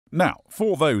Now,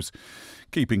 for those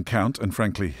keeping count, and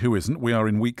frankly, who isn't, we are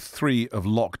in week 3 of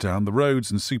lockdown. The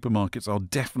roads and supermarkets are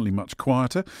definitely much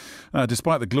quieter.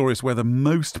 Despite the glorious weather,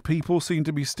 most people seem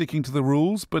to be sticking to the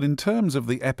rules. But in terms of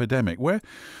the epidemic, where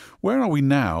are we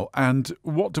now and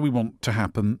what do we want to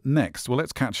happen next? Well,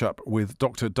 let's catch up with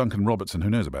Dr. Duncan Robertson, who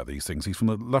knows about these things. He's from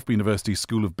the Loughborough University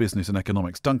School of Business and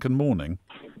Economics. Duncan, morning.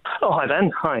 Oh, hi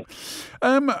Ben. Hi.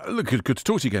 Look, good to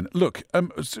talk to you again. Look,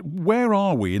 where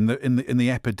are we in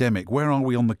the epidemic? Where are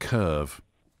we on the curve?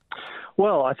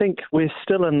 Well, I think we're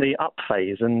still in the up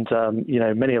phase, and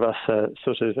many of us are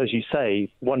sort of, as you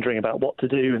say, wondering about what to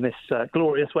do in this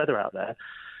glorious weather out there.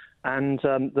 And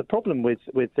the problem with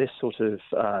this sort of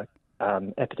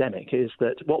epidemic is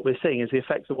that what we're seeing is the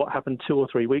effects of what happened 2 or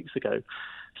 3 weeks ago.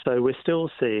 So we're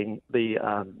still seeing the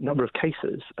number of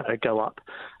cases go up,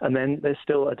 and then there's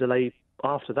still a delay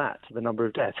after that to the number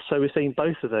of deaths. So we're seeing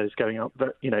both of those going up,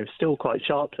 but still quite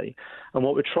sharply. And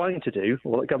what we're trying to do,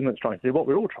 or what the government's trying to do, what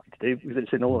we're all trying to do, because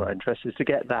it's in all our interests, is to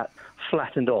get that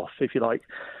flattened off, if you like.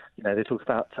 They talk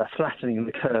about flattening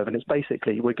the curve, and it's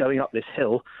basically we're going up this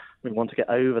hill. We want to get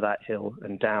over that hill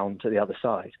and down to the other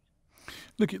side.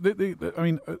 Look, apart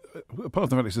from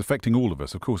the fact it's affecting all of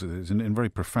us, of course it is in very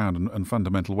profound and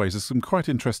fundamental ways. There's some quite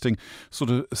interesting sort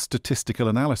of statistical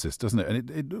analysis, doesn't it?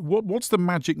 And what's the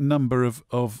magic number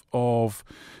of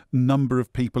number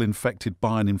of people infected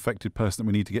by an infected person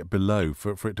that we need to get below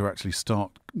for it to actually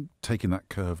start taking that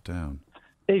curve down?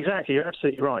 Exactly, you're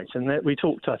absolutely right. And we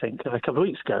talked, I think, a couple of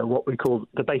weeks ago, what we call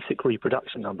the basic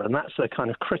reproduction number, and that's a kind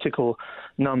of critical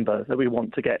number that we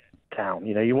want to get down.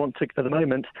 You want to, at the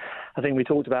moment, I think we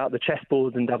talked about the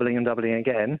chessboards and doubling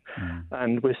again,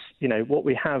 and what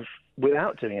we have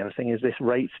without doing anything is this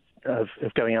rate of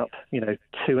going up,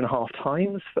 2.5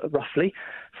 times roughly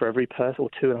for every person, or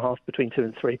 2.5, between 2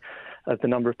 and 3, of the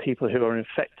number of people who are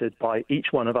infected by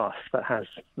each one of us that has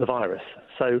the virus.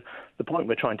 So the point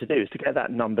we're trying to do is to get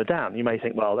that number down. You may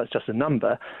think, well, that's just a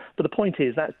number, but the point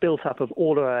is that's built up of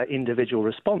all of our individual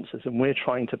responses, and we're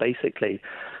trying to basically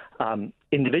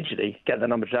individually get the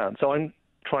number down. So I'm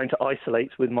trying to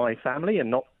isolate with my family and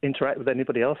not interact with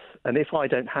anybody else. And if I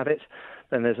don't have it,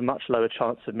 then there's a much lower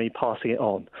chance of me passing it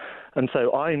on. And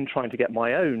so I'm trying to get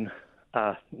my own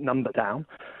number down.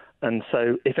 And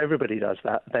so if everybody does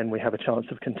that, then we have a chance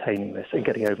of containing this and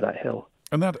getting over that hill.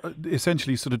 And that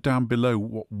essentially sort of down below,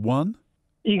 what, 1?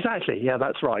 Exactly. Yeah,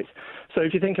 that's right. So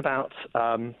if you think about,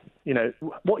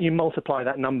 what you multiply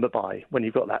that number by when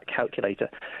you've got that calculator,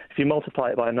 if you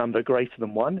multiply it by a number greater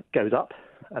than 1, it goes up.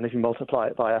 And if you multiply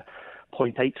it by a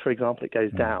 0.8, for example, it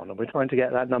goes down. And we're trying to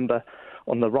get that number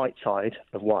on the right side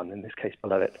of 1, in this case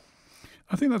below it.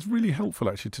 I think that's really helpful,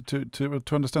 actually,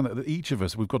 to understand that each of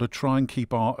us, we've got to try and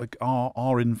keep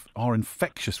our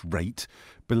infectious rate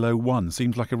below 1.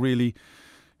 Seems like something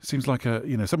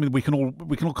we can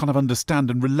all kind of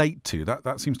understand and relate to.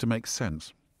 That seems to make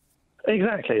sense.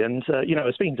 Exactly, and I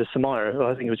was speaking to Samira, who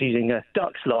I think was using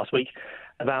ducks last week,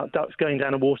 about ducks going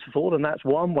down a waterfall, and that's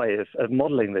one way of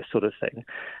modelling this sort of thing,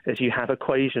 is you have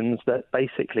equations that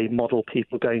basically model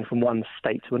people going from one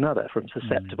state to another, from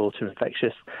susceptible to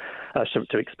infectious,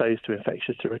 to exposed to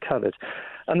infectious to recovered.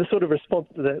 And the sort of response,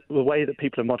 the way that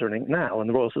people are modelling it now, and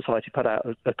the Royal Society put out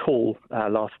a call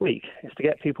last week, is to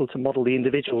get people to model the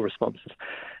individual responses,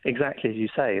 exactly as you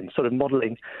say, and sort of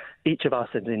modelling each of us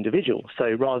as an individual.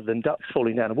 So rather than ducks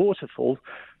falling down a waterfall,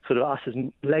 sort of us as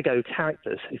Lego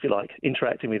characters, if you like,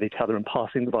 interacting with each other and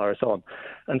passing the virus on.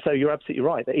 And so you're absolutely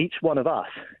right that each one of us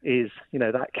is,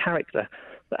 that character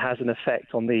that has an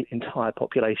effect on the entire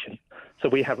population. So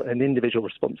we have an individual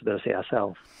responsibility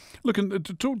ourselves. Look,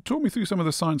 and talk me through some of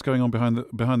the science going on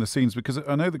behind the scenes, because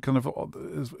I know that kind of,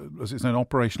 as it's known,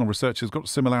 operational research has got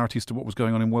similarities to what was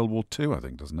going on in World War II, I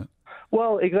think, doesn't it?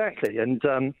 Well, exactly. And,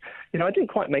 I didn't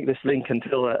quite make this link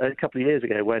until a couple of years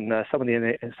ago when someone in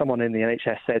the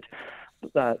NHS said,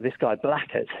 this guy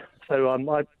Blackett. So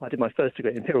I did my first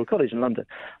degree at Imperial College in London.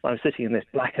 I was sitting in this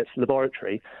Blackett's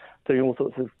laboratory doing all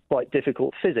sorts of quite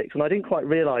difficult physics, and I didn't quite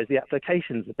realise the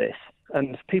applications of this.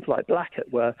 And people like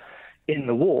Blackett were in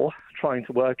the war trying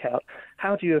to work out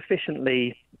how do you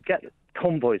efficiently get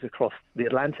convoys across the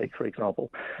Atlantic, for example,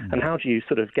 and how do you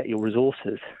sort of get your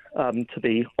resources to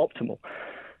be optimal.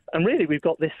 And really, we've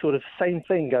got this sort of same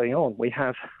thing going on. We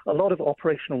have a lot of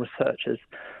operational researchers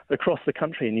across the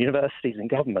country in universities and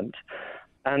government.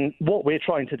 And what we're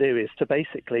trying to do is to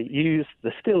basically use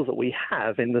the skills that we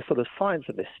have in the sort of science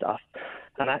of this stuff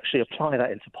and actually apply that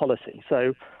into policy.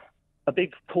 So a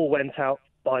big call went out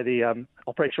by the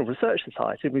Operational Research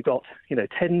Society. We've got,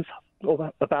 tens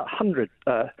or about 100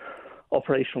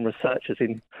 operational researchers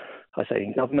in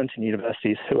government and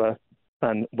universities who are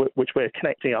and which we're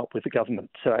connecting up with the government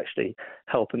to actually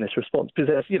help in this response, because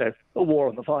there's, a war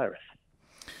on the virus.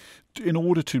 In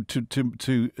order to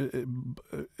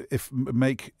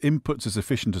make inputs as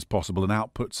efficient as possible and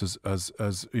outputs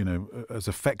as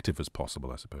effective as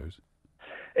possible, I suppose.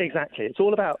 Exactly. It's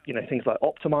all about, things like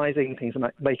optimizing, things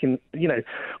like making,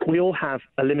 we all have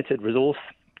a limited resource.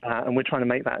 And we're trying to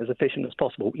make that as efficient as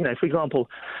possible. For example,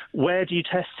 where do you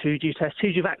test? Who do you test? Who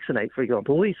do you vaccinate, for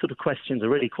example? All these sort of questions are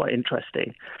really quite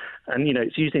interesting. And,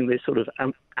 it's using this sort of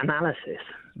analysis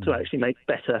to actually make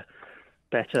better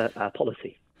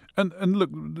policy. And look,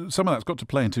 some of that's got to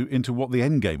play into what the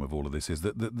end game of all of this is.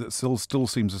 That still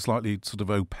seems a slightly sort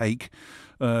of opaque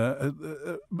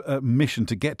mission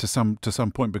to get to some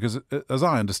point. Because as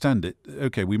I understand it,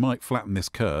 okay, we might flatten this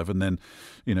curve and then,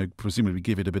 presumably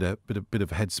give it a bit of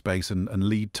headspace and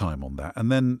lead time on that,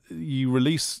 and then you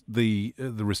release the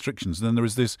restrictions, and then there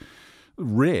is this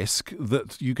risk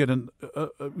that you get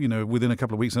within a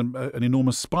couple of weeks an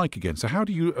enormous spike again. So how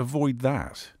do you avoid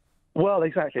that? Well,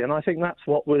 exactly. And I think that's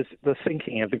what was the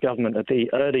thinking of the government at the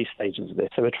early stages of this.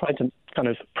 So we're trying to kind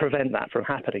of prevent that from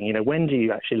happening. When do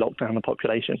you actually lock down the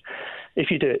population? If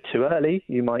you do it too early,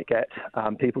 you might get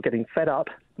people getting fed up,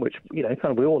 which, kind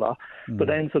of we all are, but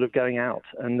then sort of going out.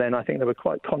 And then I think they were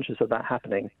quite conscious of that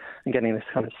happening and getting this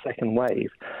kind of second wave.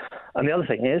 And the other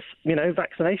thing is,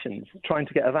 vaccinations, trying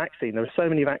to get a vaccine. There are so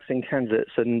many vaccine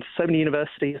candidates and so many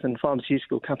universities and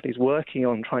pharmaceutical companies working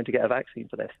on trying to get a vaccine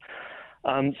for this.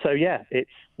 It's,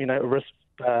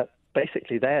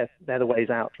 basically they're the ways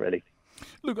out, really.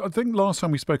 Look, I think last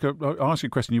time we spoke, I asked you a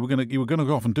question. You were going to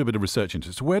go off and do a bit of research into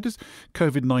it. So where does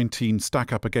COVID-19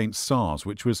 stack up against SARS,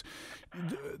 which was,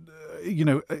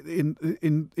 in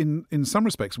some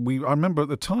respects, I remember at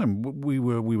the time we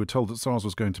were told that SARS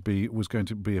was going to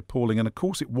be appalling, and of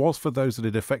course it was for those that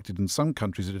it affected. In some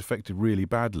countries, it affected really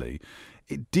badly.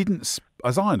 It didn't,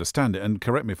 as I understand it, and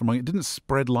correct me if I'm wrong, it didn't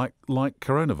spread like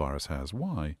coronavirus has.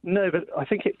 Why? No, but I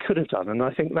think it could have done, and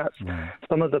I think that's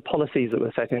some of the policies that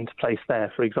were set into place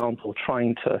there. For example,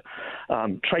 trying to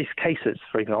trace cases,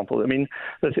 for example. I mean,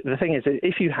 the thing is,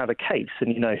 if you have a case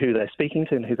and you know who they're speaking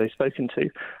to and who they've spoken to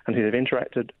and who they've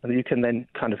interacted, and you can then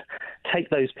kind of take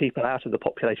those people out of the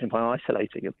population by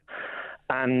isolating them.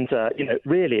 And,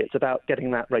 really it's about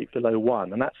getting that rate below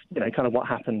 1. And that's, kind of what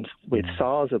happened with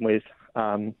SARS and with,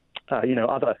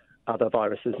 other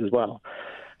viruses as well.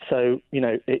 So,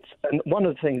 and one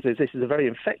of the things is this is a very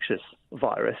infectious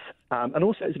virus. And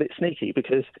also it's a bit sneaky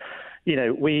because,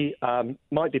 we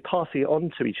might be passing it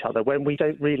on to each other when we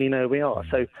don't really know we are.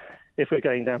 So if we're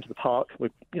going down to the park, we're,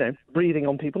 breathing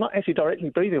on people, not actually directly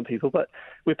breathing on people, but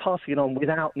we're passing it on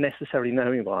without necessarily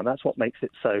knowing why. And that's what makes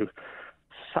it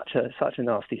such a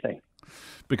nasty thing.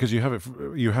 Because you have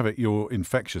it, you're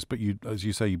infectious, but as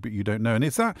you say, but you don't know. And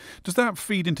does that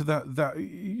feed into that?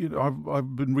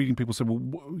 I've been reading people say, well,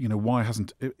 why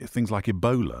hasn't things like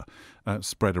Ebola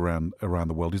spread around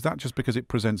the world? Is that just because it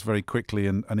presents very quickly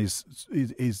and is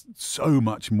so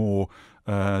much more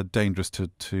dangerous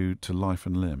to life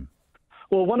and limb?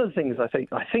 Well, one of the things I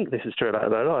think this is true about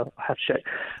Ebola. I'll have to check,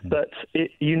 but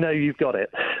you've got it.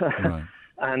 Right.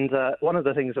 And one of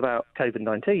the things about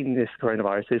COVID-19, this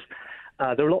coronavirus, is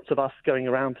there are lots of us going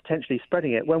around potentially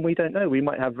spreading it when we don't know. We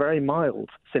might have very mild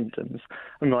symptoms.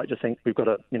 We might just think we've got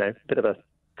a bit of a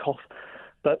cough,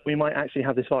 but we might actually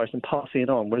have this virus and passing it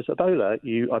on. Whereas Ebola,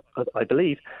 I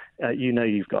believe,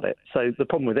 you've got it. So the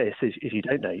problem with this is you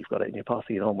don't know you've got it and you're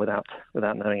passing it on without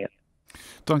knowing it.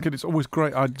 Duncan, it's always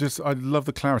great. I love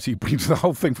the clarity you bring to the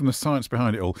whole thing from the science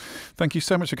behind it all. Thank you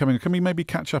so much for coming. Can we maybe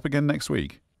catch up again next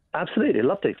week? Absolutely,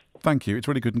 love to. Thank you. It's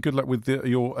really good, and good luck with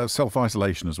your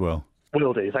self-isolation as well.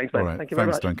 Will do. Thanks, Ben. All right. Thank you very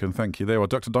much. Thanks, Duncan. Thank you. There are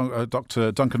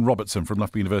Dr. Duncan Robertson from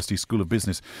Loughborough University School of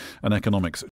Business and Economics.